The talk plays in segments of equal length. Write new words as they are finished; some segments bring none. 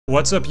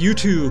What's up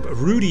YouTube?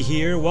 Rudy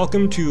here.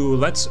 Welcome to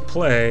Let's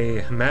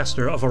Play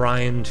Master of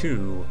Orion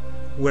 2.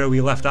 Where we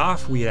left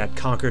off, we had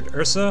conquered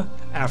Ursa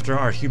after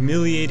our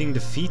humiliating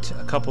defeat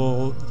a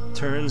couple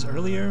turns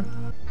earlier.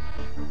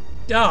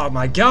 Oh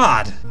my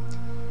god!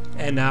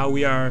 And now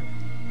we are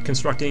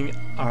constructing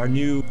our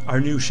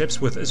new ships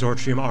with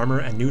Zoltron armor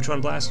and neutron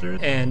blasters.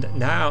 And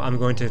now I'm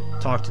going to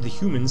talk to the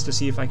humans to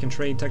see if I can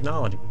trade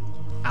technology.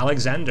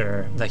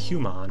 Alexander, the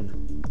human.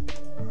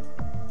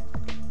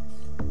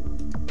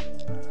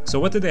 So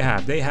what did they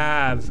have? They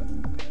have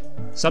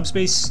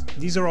subspace.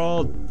 These are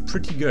all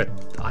pretty good.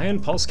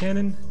 Ion pulse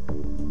cannon.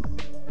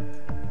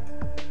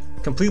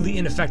 Completely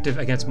ineffective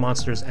against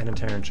monsters and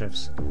Antaran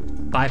ships.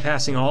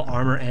 Bypassing all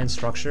armor and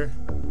structure.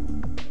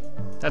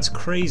 That's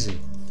crazy.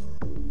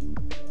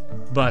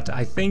 But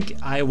I think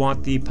I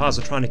want the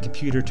positronic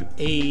computer to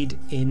aid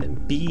in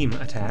beam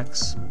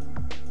attacks.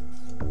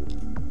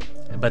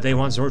 But they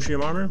want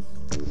Zoltron armor?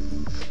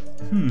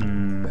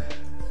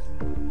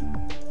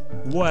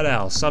 What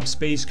else?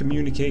 Subspace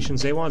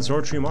communications. They want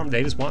Zoltron armor.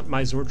 They just want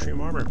my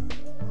Zoltron armor.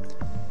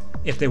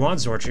 If they want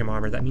Zoltron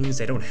armor, that means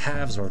they don't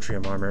have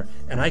Zoltron armor,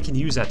 and I can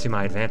use that to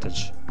my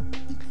advantage.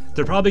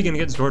 They're probably going to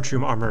get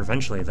Zoltron armor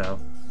eventually, though.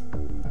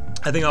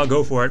 I think I'll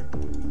go for it.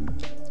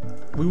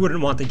 We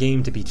wouldn't want the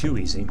game to be too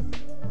easy.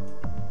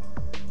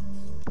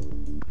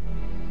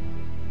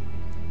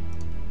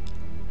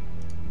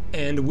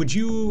 And would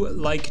you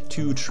like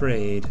to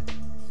trade?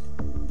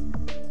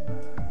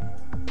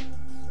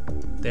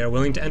 They are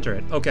willing to enter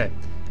it. Okay.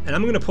 And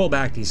I'm going to pull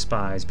back these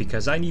spies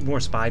because I need more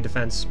spy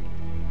defense.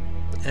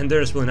 And they're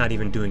just really not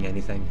even doing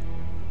anything.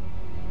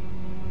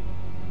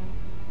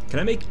 Can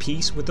I make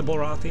peace with the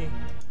Bulrathi?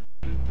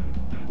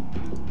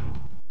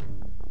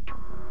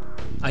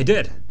 I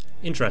did.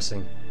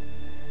 Interesting.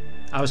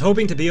 I was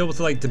hoping to be able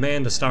to, like,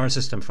 demand a star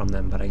system from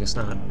them, but I guess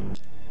not.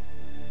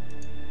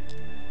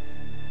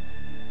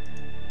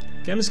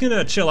 Okay, I'm just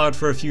gonna chill out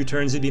for a few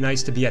turns. It'd be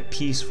nice to be at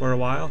peace for a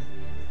while.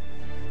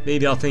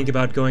 Maybe I'll think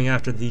about going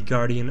after the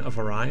Guardian of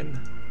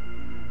Orion.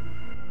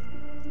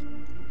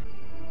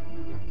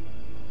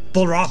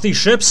 Bulrathi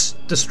ships!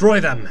 Destroy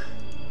them!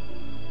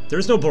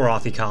 There's no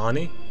Bulrathi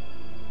colony.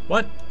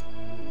 What?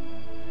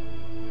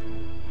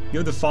 You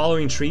have the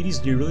following treaties.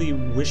 Do you really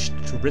wish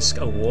to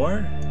risk a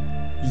war?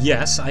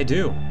 Yes, I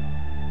do.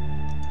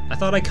 I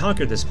thought I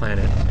conquered this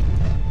planet.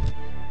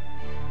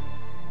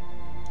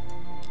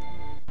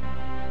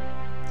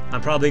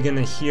 I'm probably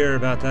gonna hear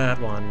about that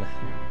one.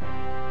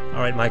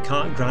 Alright, my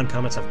ground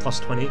comets have plus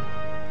 20. I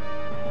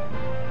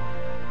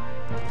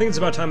think it's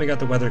about time we got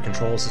the weather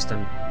control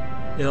system.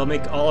 It'll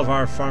make all of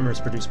our farmers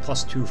produce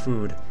plus 2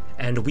 food,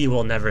 and we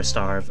will never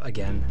starve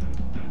again.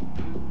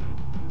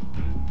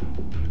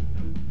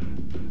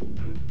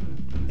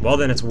 Well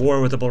then, it's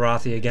war with the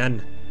Bulrathi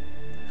again.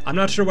 I'm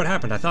not sure what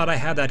happened. I thought I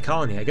had that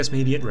colony. I guess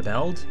maybe it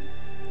rebelled?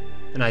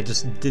 And I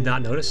just did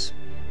not notice?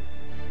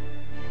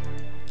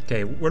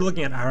 Okay, we're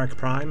looking at Arak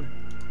Prime.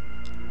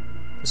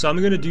 So I'm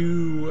going to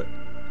do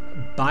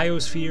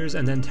biospheres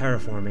and then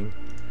terraforming.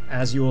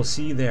 As you will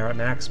see, they are at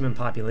maximum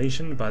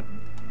population, but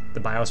the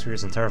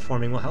biospheres and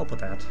terraforming will help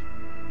with that.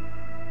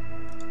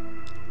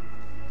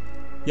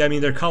 Yeah, I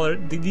mean,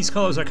 these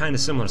colors are kind of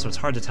similar, so it's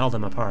hard to tell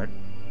them apart.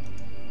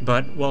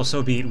 But, well,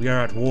 so be it. We are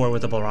at war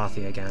with the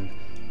Bulrathi again.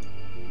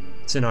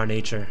 It's in our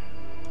nature.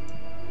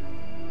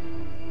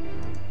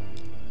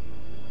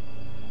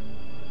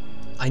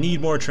 I need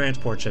more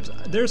transport ships.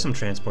 There are some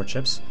transport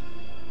ships.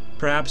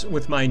 Perhaps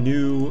with my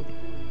new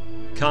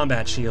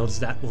combat shields,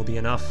 that will be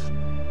enough.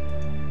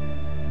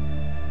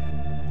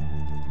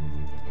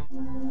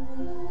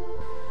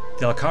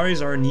 The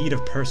Alkaris are in need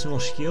of personal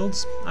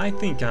shields. I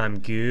think I'm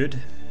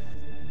good.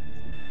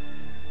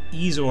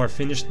 Ezor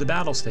finished the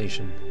battle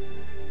station.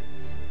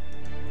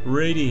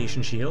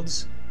 Radiation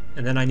shields.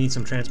 And then I need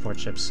some transport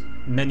ships.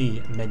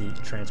 Many, many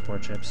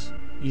transport ships.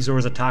 Ezor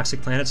is a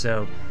toxic planet,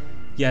 so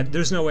yeah,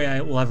 there's no way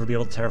I will ever be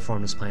able to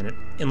terraform this planet.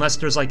 Unless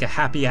there's like a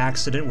happy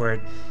accident where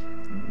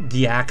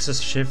the axis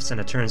shifts and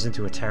it turns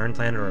into a Terran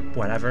planet or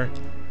whatever.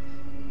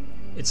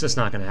 It's just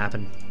not going to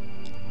happen.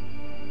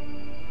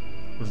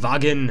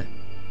 Vagan!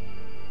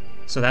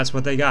 So that's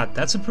what they got.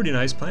 That's a pretty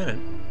nice planet.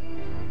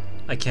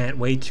 I can't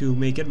wait to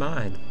make it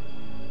mine.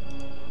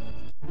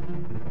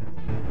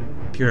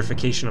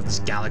 Purification of this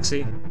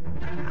galaxy.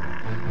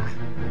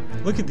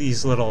 Look at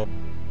these little...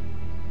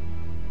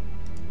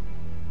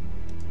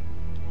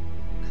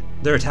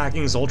 They're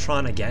attacking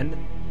Zoltron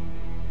again.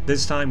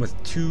 This time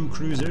with 2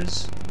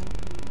 cruisers.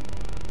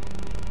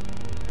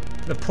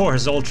 The poor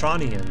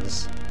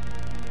Zoltronians.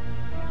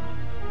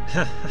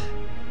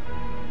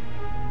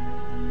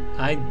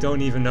 I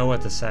don't even know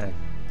what to say.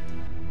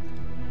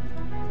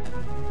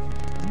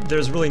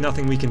 There's really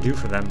nothing we can do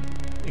for them,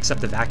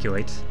 except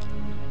evacuate.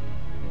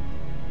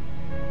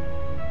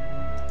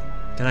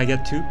 Can I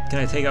get 2? Can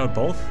I take out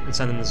both and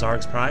send them to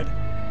Zarg's Pride?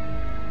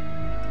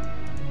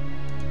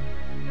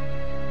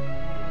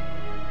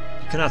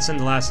 You cannot send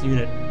the last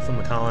unit from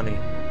the colony.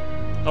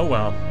 Oh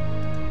well.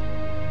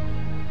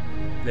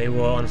 They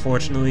will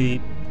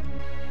unfortunately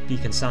be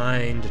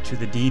consigned to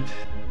the deep.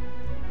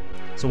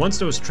 So once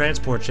those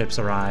transport ships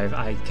arrive,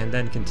 I can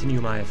then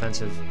continue my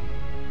offensive.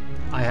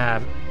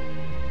 I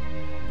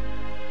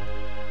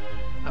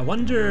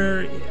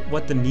wonder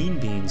what the mean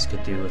beans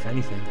could do, if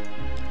anything.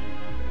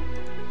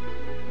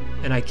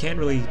 And I can't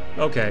really...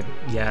 Okay,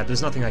 yeah,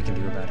 there's nothing I can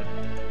do about it.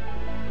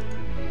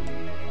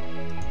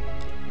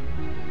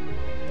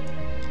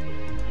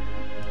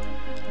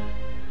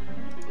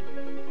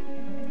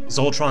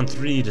 Zoltron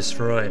 3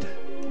 destroyed.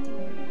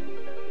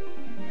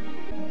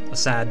 A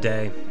sad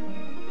day.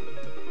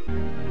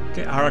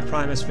 Okay, Arak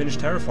Prime has finished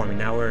terraforming.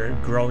 Now we're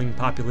growing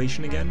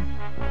population again.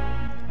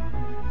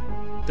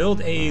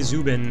 Build a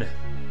Zubin.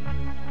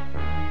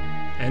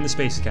 And the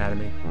Space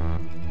Academy.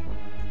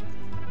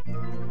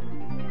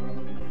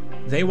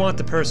 They want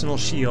the personal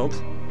shield.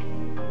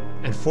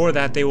 And for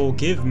that they will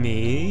give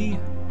me...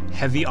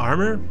 heavy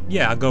armor?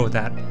 Yeah, I'll go with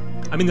that.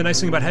 I mean, the nice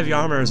thing about heavy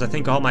armor is I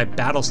think all my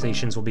battle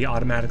stations will be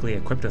automatically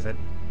equipped with it.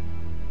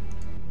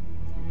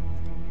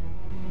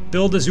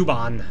 Build a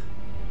Zuban.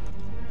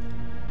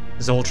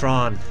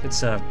 Zoltron.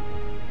 It's a...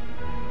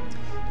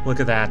 Look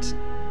at that.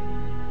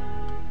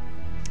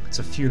 It's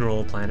a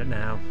funeral planet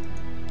now.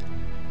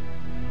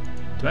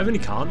 Do I have any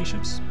colony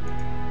ships?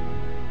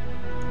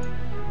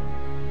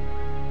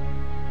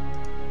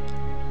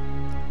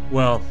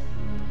 Well,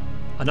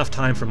 enough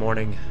time for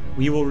mourning.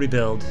 We will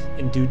rebuild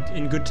in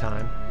good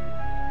time.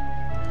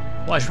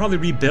 Well, I should probably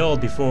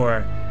rebuild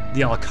before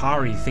the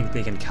Alkari think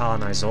they can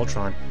colonize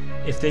Zoltron.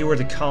 If they were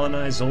to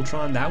colonize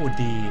Zoltron, that would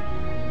be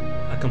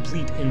a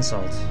complete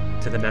insult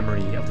to the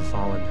memory of the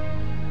Fallen.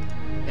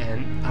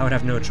 And I would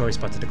have no choice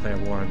but to declare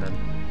war on them.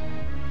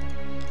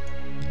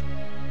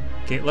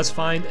 Okay, let's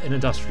find an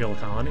industrial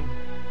colony.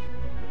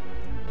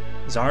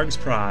 Zarg's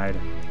Pride.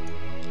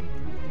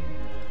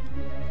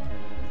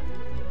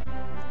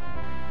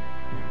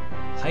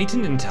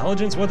 Heightened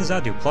intelligence? What does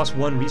that do?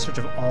 +1 research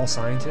of all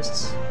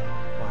scientists?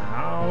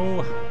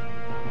 Wow.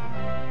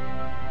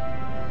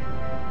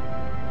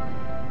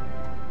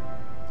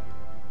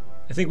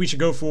 I think we should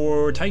go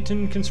for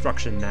Titan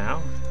construction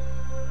now.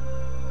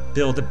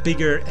 Build the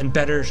bigger and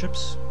better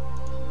ships.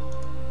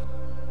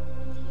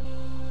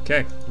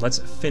 Okay, let's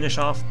finish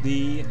off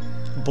the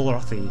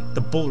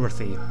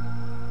Bullworthy.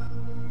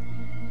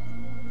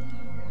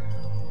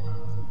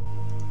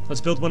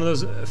 Let's build one of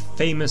those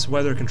famous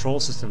weather control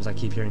systems I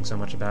keep hearing so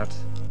much about.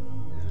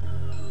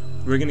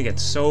 We're gonna get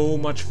so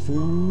much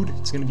food,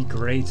 it's gonna be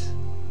great.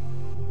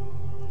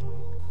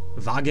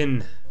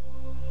 Wagen.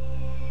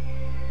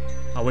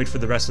 I'll wait for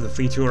the rest of the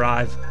fleet to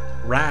arrive.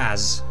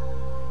 Raz.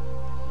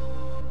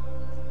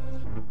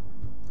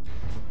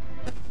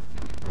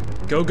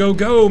 Go, go,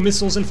 go,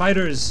 missiles and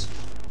fighters!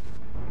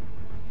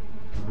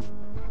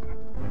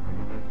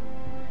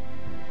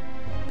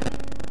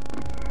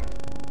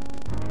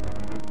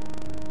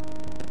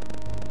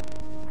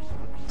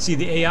 See,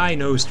 the AI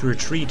knows to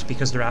retreat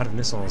because they're out of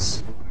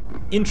missiles.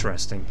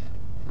 Interesting.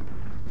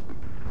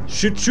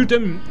 Shoot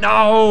them!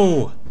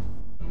 No!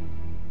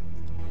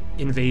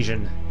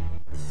 Invasion.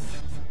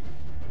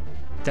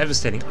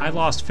 Devastating. I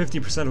lost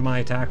 50% of my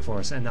attack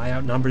force, and I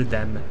outnumbered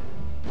them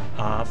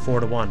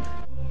 4-1.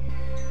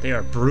 They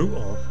are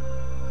brutal.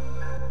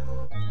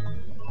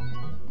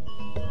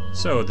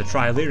 So, the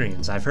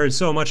Trilerians. I've heard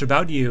so much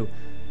about you.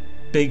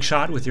 Big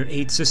shot with your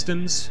 8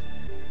 systems.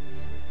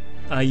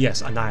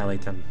 Yes,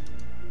 annihilate them.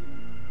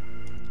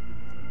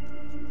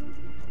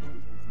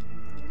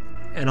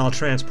 And I'll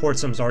transport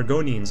some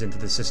Zargonians into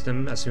the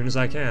system as soon as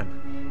I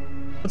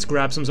can. Let's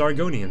grab some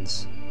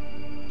Zargonians.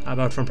 How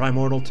about from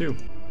Primordial 2?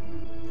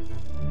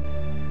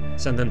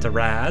 Send them to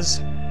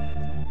Raz.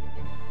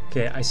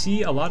 Okay, I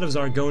see a lot of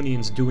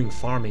Zargonians doing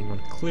farming when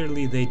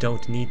clearly they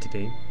don't need to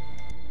be.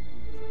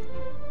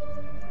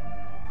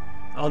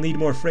 I'll need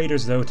more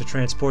freighters, though, to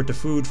transport the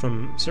food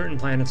from certain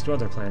planets to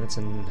other planets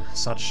and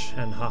such,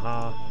 and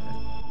haha.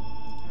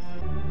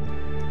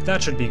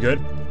 That should be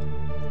good.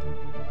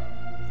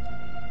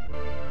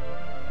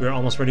 We're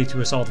almost ready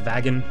to assault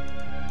Wagen.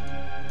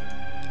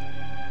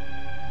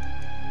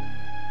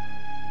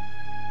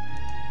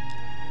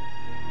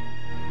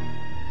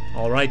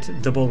 Alright,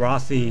 the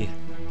Bullworthy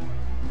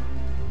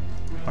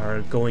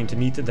are going to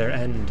meet their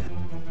end.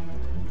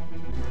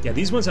 Yeah,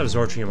 these ones have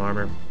Zortrium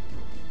armor.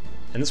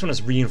 And this one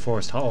has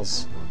reinforced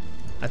hulls.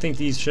 I think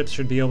these ships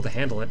should be able to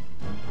handle it.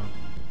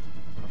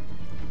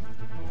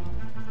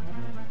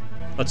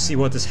 Let's see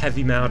what this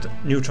heavy mount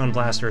neutron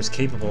blaster is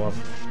capable of.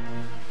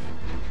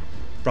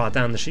 Brought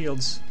down the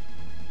shields.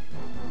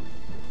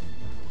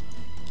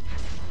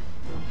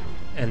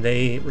 And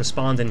they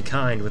respond in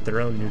kind with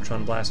their own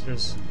neutron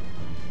blasters.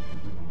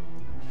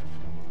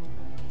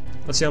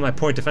 Let's see how my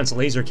point defense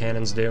laser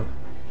cannons do.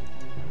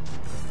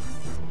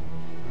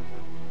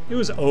 It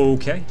was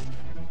okay.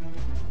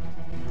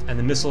 And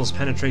the missiles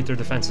penetrate their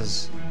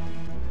defenses.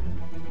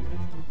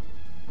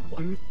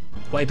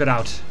 Wipe it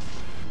out.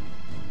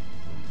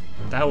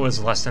 That was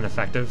less than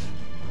effective.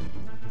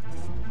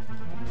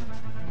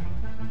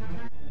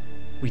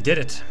 We did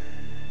it.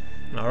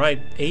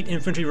 Alright, 8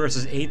 infantry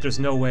versus 8. There's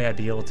no way I'd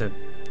be able to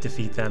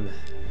defeat them.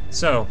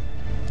 So,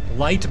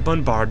 light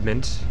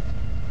bombardment.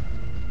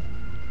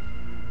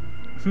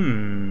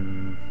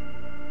 I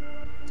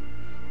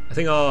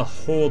think I'll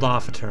hold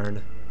off a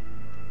turn.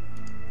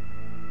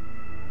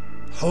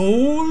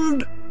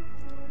 Hold!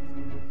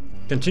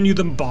 Continue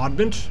the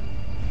bombardment.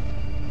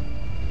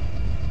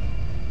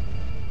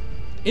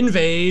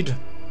 Invade!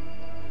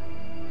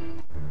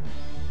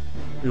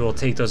 We will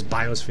take those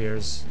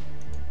biospheres.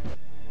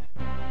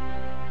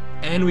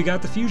 And we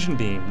got the fusion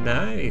beam.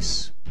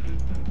 Nice.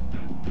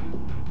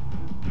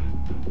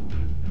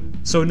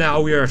 So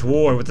now we are at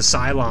war with the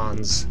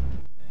Cylons.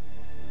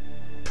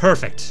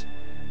 Perfect.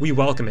 We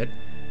welcome it.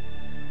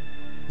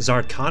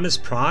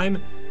 Zargons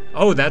Prime?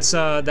 Oh, that's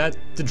the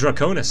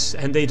Draconis,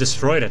 and they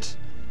destroyed it.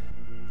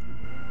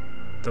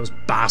 Those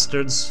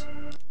bastards.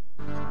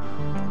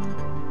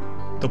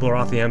 The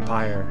Blarathi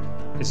Empire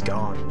is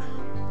gone.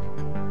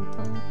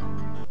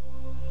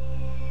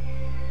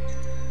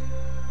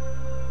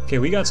 Okay,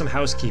 we got some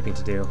housekeeping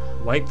to do.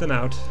 Wipe them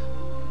out.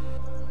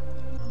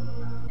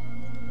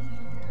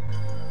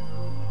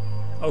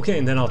 Okay,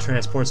 and then I'll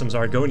transport some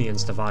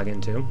Zargonians to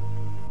Vagan too.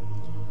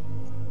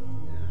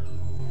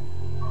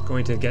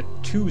 Going to get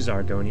 2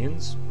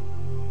 Zargonians.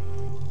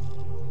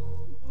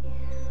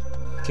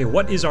 Okay,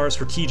 what is our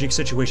strategic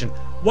situation?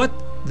 What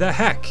the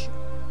heck?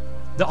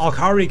 The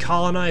Alkari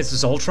colonized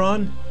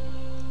Zoltron?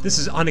 This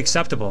is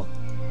unacceptable.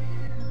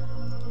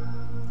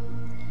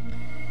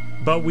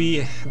 But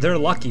they're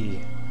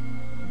lucky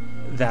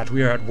that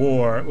we are at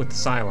war with the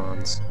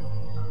Cylons.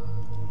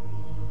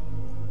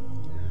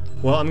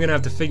 Well, I'm gonna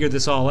have to figure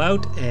this all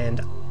out,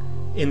 and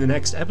in the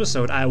next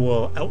episode I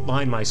will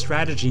outline my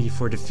strategy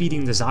for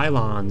defeating the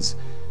Cylons,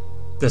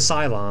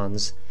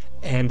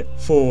 and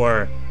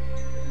for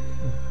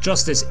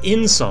just this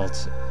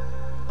insult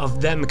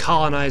of them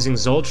colonizing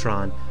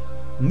Zoltron.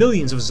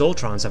 Millions of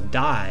Zoltrons have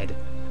died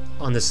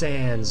on the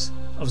sands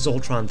of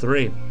Zoltron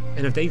 3,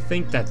 and if they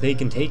think that they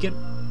can take it,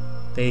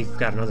 they've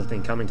got another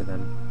thing coming to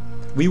them.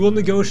 We will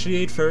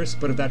negotiate first,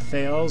 but if that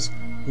fails,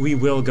 we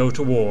will go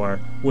to war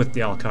with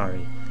the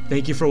Alkari.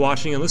 Thank you for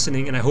watching and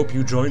listening, and I hope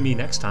you join me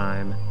next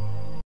time.